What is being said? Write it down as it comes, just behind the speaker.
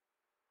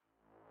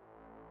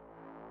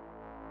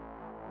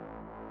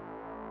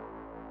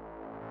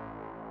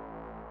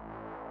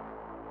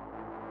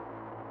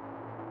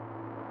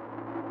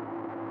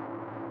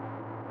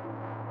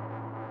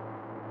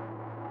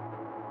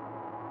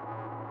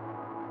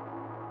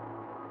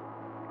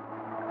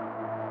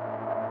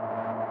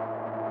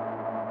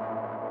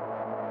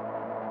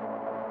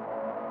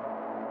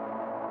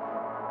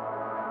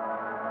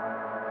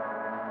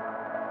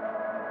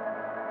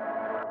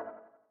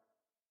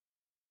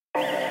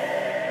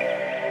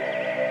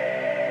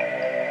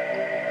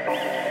Used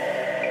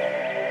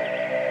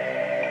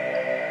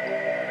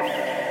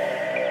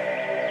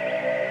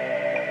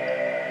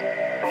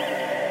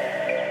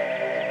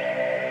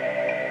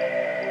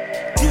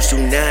to,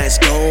 now it's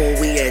gone.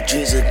 We had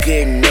dreams of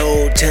getting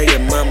old. Tell your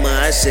mama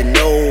I said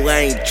no, I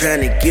ain't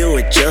tryna get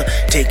with ya.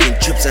 Taking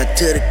trips out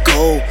to the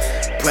cold.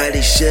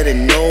 Probably should've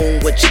known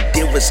what you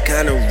did was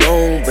kinda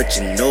wrong. But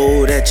you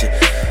know that you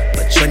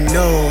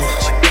know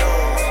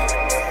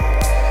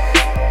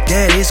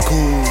that is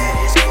cool.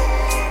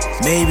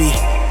 Maybe,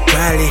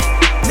 probably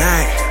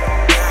not.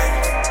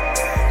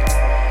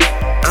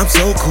 I'm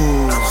so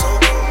cool.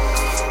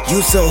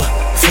 You so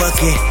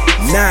fucking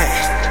not.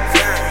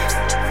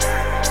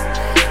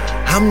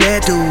 I'm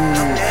that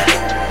dude.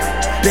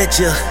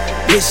 Betcha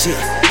this shit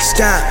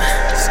stop.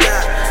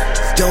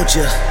 Don't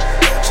ya?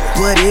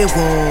 But it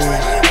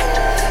won't.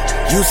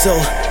 You so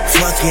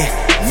fucking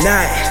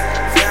not.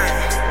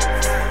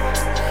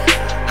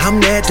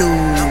 I'm that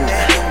dude.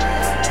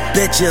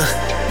 Betcha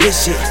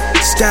this shit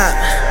stop.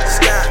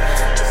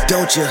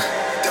 Don't ya?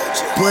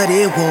 But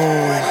it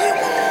won't.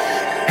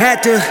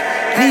 Had to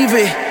leave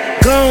it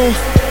gone.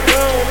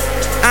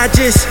 I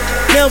just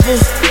never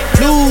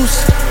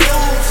lose.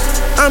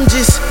 I'm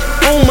just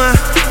on my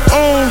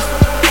own.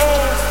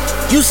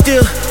 You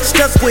still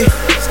stuck with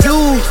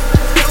you.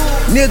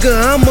 Nigga,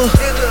 I'm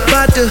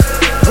about to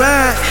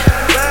ride.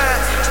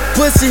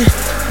 Pussy,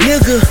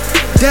 nigga,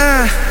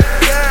 die.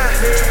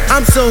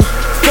 I'm so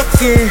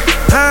fucking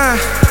high.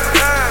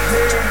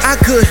 I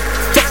could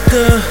fuck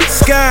the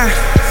sky.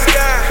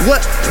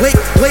 What? Wait,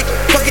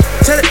 fuck it,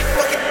 tell it.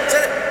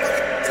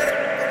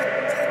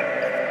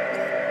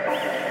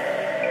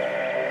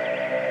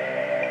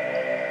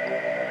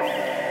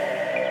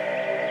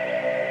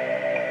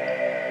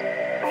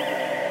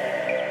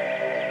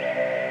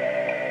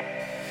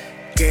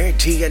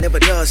 Guarantee I never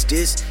lost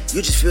this.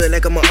 You just feel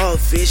like I'm an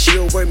office. You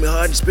don't work me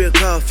hard and spill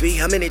coffee.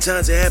 How many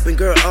times it happened,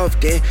 girl,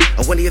 often?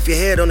 I wonder if your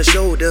head on the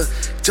shoulder.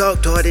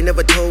 Talked hard, they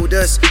never told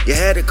us. You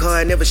had a car,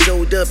 I never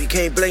showed up. You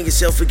can't blame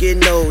yourself for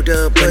getting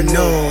older. But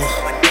no,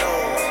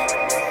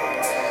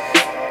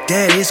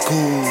 that is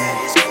cool.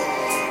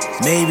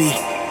 Maybe,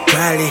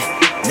 probably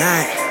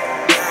not.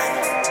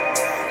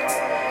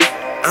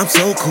 I'm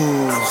so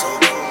cool.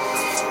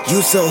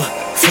 You so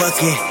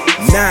fucking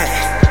not.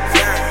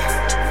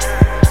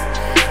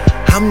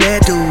 I'm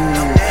that dude.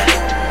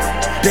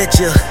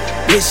 Betcha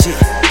this shit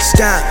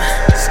stop.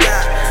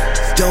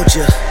 Don't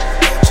ya?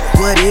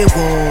 But it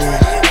won't.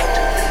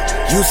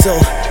 You so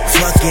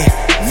fucking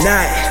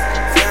not.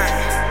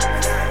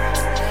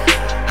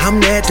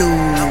 I'm that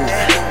dude.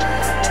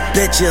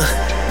 Betcha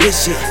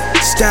this shit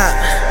stop.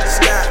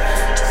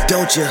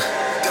 Don't ya?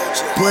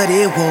 But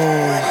it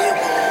won't.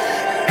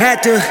 Had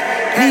to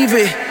leave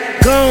it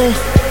gone.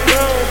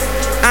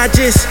 I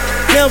just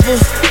never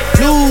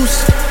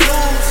lose.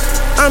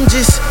 I'm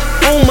just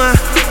on my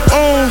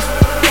own.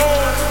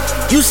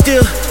 You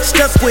still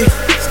stuck with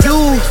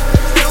you.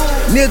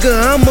 Nigga,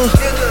 I'm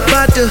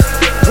about to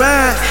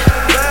ride.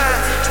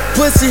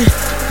 Pussy,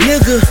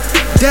 nigga,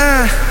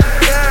 die.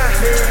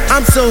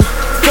 I'm so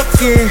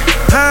fucking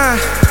high.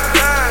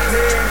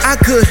 I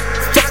could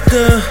fuck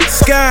the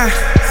sky.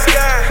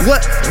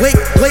 What? Wait,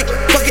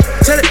 fuck it,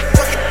 tell it.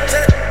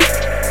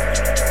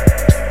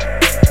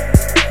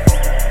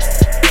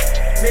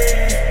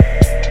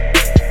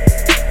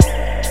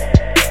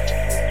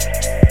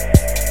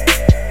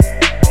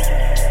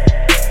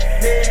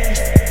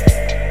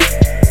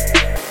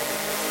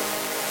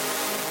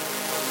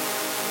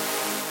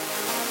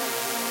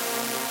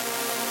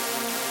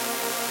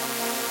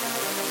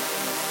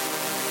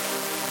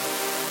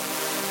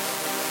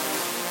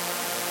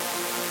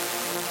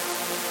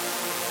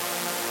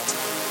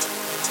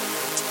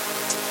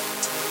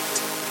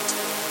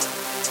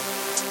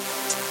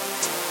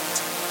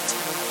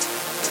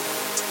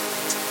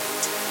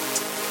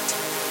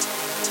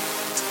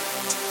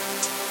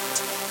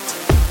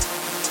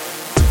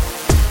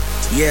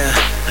 Yeah,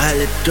 I'll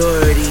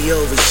authority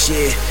over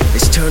shit.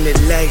 Let's turn the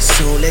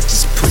lights on, let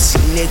these pussy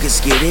niggas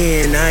get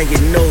in. I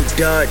get no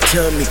dog,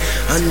 tell me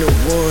I'm the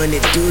one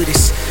that do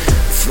this.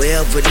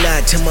 Forever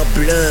lie to my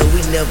blood,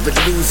 we never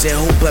lose and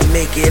hope I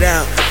make it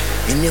out.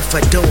 And if I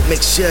don't,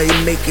 make sure you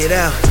make it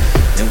out.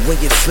 And when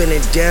you're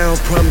feeling down,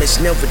 promise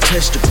never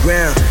touch the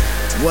ground.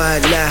 Why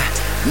lie?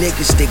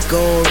 Niggas, they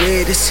gon'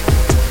 rate us.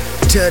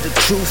 Tell the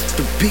truth,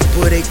 the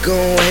people, they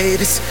gon'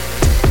 hate us.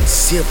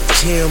 Sip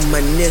chill,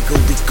 my nigga,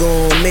 we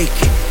gon' make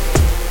it.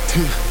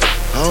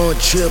 I don't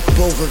trip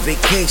over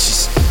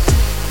vacations.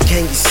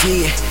 Can you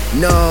see it?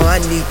 No, I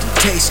need to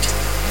taste it.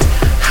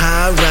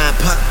 How I ride,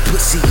 pop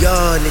pussy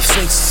all in their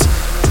faces.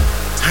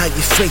 How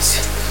you face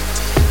it?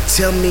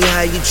 Tell me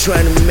how you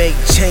tryna make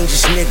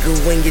changes, nigga,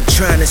 when you're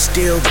tryna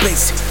still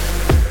basic.